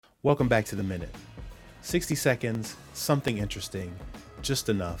Welcome back to The Minute. 60 seconds, something interesting, just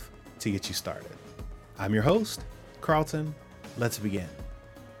enough to get you started. I'm your host, Carlton. Let's begin.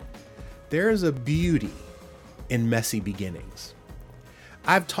 There is a beauty in messy beginnings.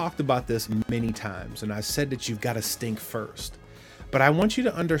 I've talked about this many times, and I've said that you've got to stink first. But I want you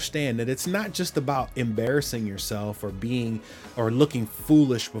to understand that it's not just about embarrassing yourself or looking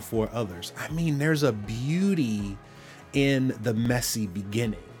foolish before others. I mean, there's a beauty in the messy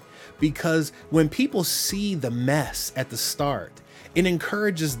beginning. Because when people see the mess at the start, it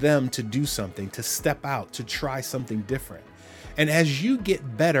encourages them to do something, to step out, to try something different. And as you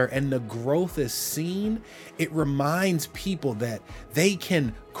get better and the growth is seen, it reminds people that they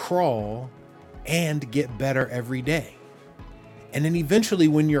can crawl and get better every day. And then eventually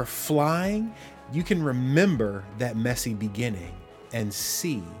when you're flying, you can remember that messy beginning and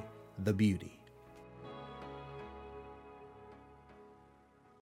see the beauty.